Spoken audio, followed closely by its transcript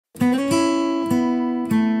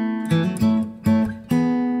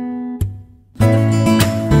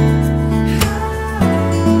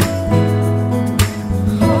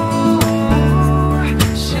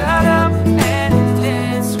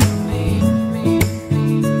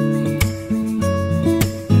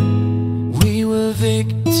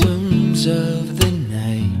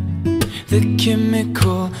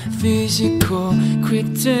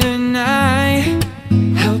kryptonite,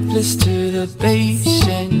 helpless to the base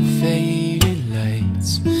and faded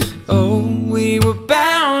lights. Oh, we were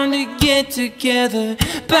bound to get together,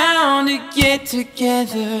 bound to get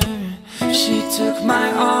together. She took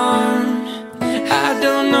my arm, I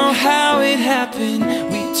don't know how it happened.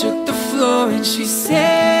 We took the floor and she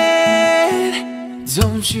said,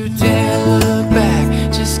 don't you dare look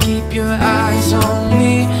back, just keep your eyes on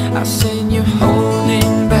me. I said, you're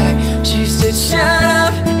holding back. She said, shut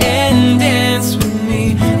up and dance with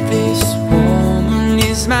me. This woman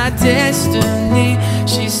is my destiny.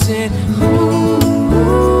 She said,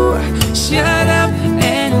 ooh, shut up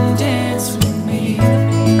and dance with me.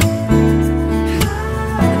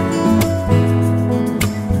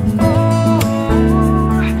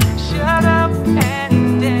 Shut up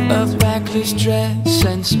and dance. A backless dress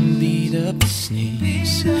and some beat-up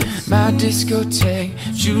sneaks. My discotheque,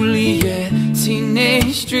 Juliet,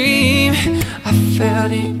 teenage dream. I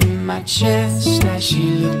felt it in my chest as she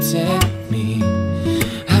looked at me.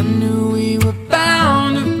 I knew we were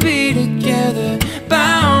bound to be together,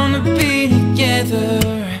 bound to be together.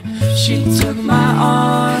 She took my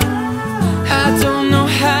arm, I don't know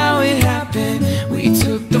how it happened. We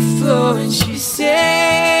took the floor and she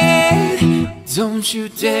said, don't you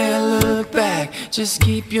dare look back, just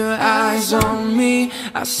keep your eyes on me.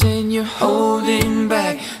 I said, you're holding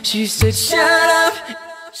back. She said, shut up.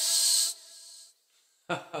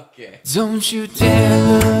 Okay. Don't you dare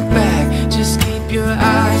look back, just keep your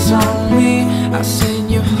eyes on me. I said,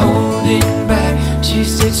 you're holding back. She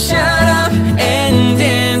said, shut up and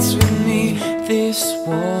dance with me. This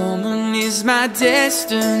woman is my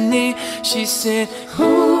destiny. She said,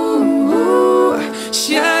 ooh,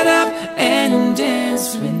 shut up and dance